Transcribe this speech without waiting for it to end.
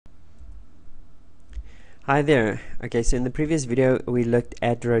Hi there. Okay, so in the previous video we looked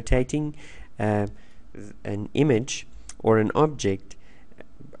at rotating an image or an object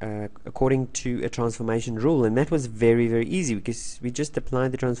according to a transformation rule, and that was very easy because we just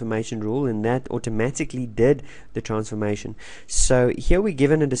applied the transformation rule and that automatically did the transformation. So here we're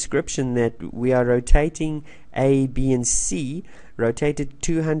given a description that we are rotating A, B and C rotated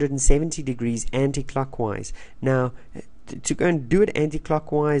 270 degrees anti-clockwise. Now to go and do it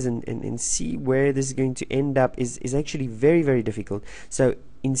anti-clockwise and see where this is going to end up is actually very difficult. So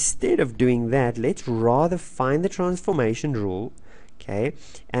instead of doing that, let's rather find the transformation rule. Okay,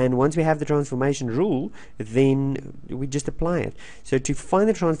 and once we have the transformation rule, then we just apply it. So to find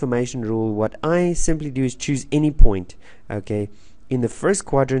the transformation rule, what I simply do is choose any point, okay, in the first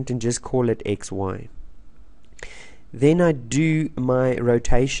quadrant and just call it XY. Then I do my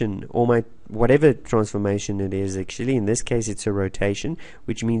rotation, or my whatever transformation it is. Actually, in this case it's a rotation,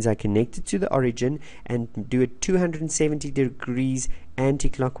 which means I connect it to the origin and do a 270 degrees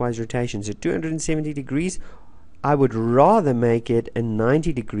anti-clockwise rotation. So 270 degrees, I would rather make it a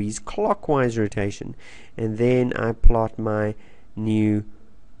 90 degrees clockwise rotation, and then I plot my new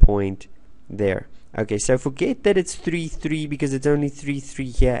point there. Okay, so forget that it's 3 because it's only 3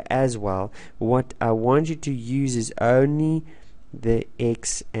 here as well. What I want you to use is only the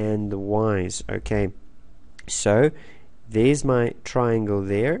X and the Y's. Okay, so there's my triangle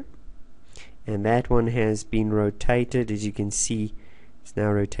there, and that one has been rotated. As you can see, it's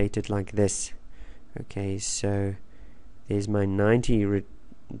now rotated like this. Okay, so there's my 90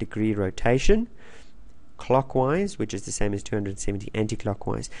 degree rotation clockwise, which is the same as 270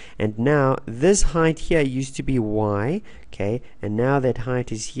 anti-clockwise. And now this height here used to be Y, okay, and now that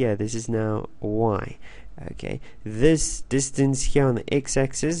height is here. This is now Y. Okay, this distance here on the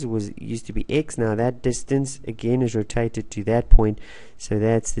x-axis used to be x. Now that distance again is rotated to that point, so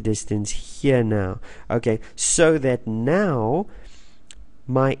that's the distance here now. Okay, so that now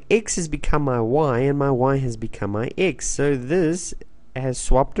my x has become my y and my y has become my x. So this has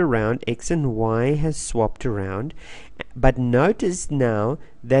swapped around, x and y has swapped around, but notice now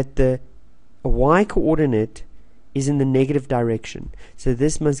that the y coordinate is in the negative direction. So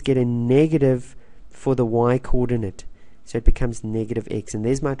this must get a negative for the y coordinate. So it becomes negative x, and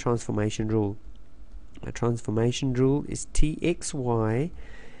there's my transformation rule. My transformation rule is txy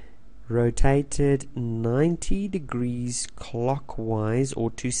rotated 90 degrees clockwise,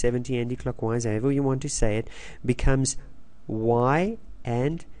 or 270 anti-clockwise, however you want to say it, becomes y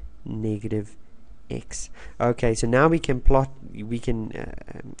and negative x. Okay, so now we can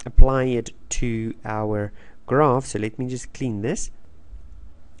apply it to our graph. So let me just clean this.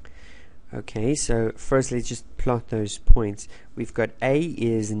 Okay, so first let's just plot those points. We've got A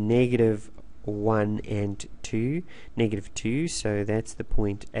is negative 1 and 2, negative 2, so that's the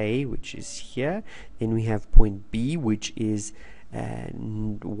point A, which is here. Then we have point B, which is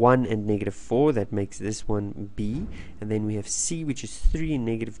 1 and negative 4, that makes this one B. And then we have C, which is 3 and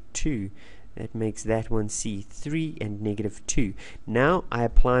negative 2, that makes that one C, 3 and negative 2. Now I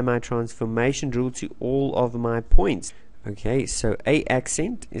apply my transformation rule to all of my points. Okay, so A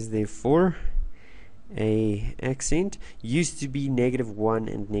accent is therefore A accent used to be negative 1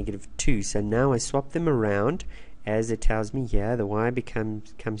 and negative 2. So now I swap them around as it tells me here. The y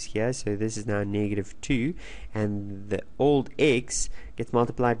comes here, so this is now negative 2, and the old x gets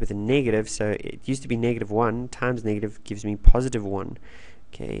multiplied with a negative, so it used to be negative 1 times negative gives me positive 1.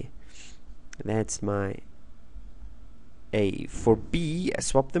 Okay, that's my A. For B, I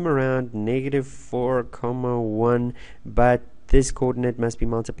swap them around, negative 4, 1, but this coordinate must be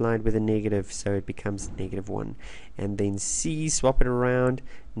multiplied with a negative, so it becomes negative 1. And then C, swap it around,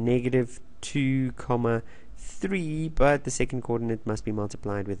 negative 2, 3, but the second coordinate must be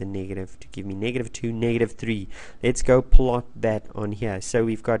multiplied with a negative to give me negative 2, negative 3. Let's go plot that on here. So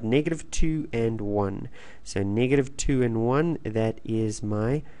we've got negative 2 and 1. So negative 2 and 1, that is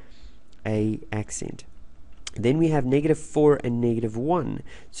my A accent. Then we have negative 4 and negative 1.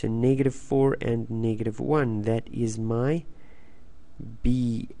 So negative 4 and negative 1, that is my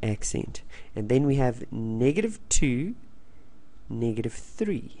B accent. And then we have negative 2, negative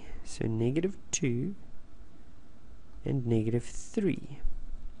 3. So negative 2 and negative 3.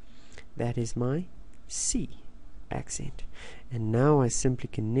 That is my C accent. And now I simply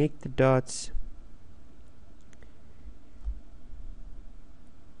connect the dots.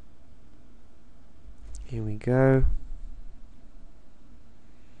 Here we go.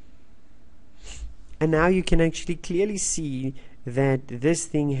 And now you can actually clearly see that this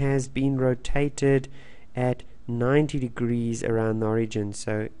thing has been rotated at 90 degrees around the origin.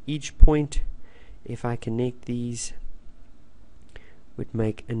 So each point, if I connect these, would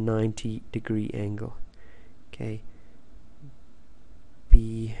make a 90 degree angle. Okay,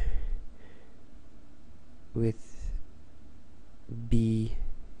 B with B,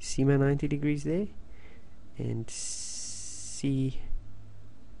 see my 90 degrees there, and C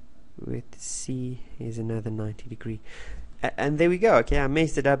with C is another 90 degree. And there we go. Okay, I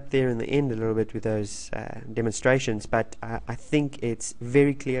messed it up there in the end a little bit with those demonstrations, but I think it's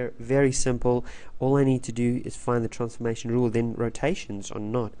very clear, very simple. All I need to do is find the transformation rule, then rotations are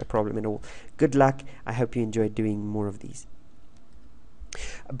not a problem at all. Good luck. I hope you enjoyed doing more of these.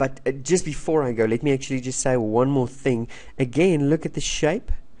 But just before I go, let me actually just say one more thing. Again, look at the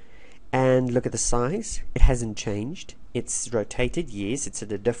shape and look at the size. It hasn't changed. It's rotated, yes, it's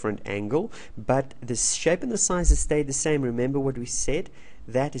at a different angle, but the shape and the size has stayed the same. Remember what we said?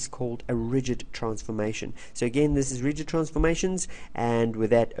 That is called a rigid transformation. So again, this is rigid transformations, and with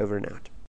that, over and out.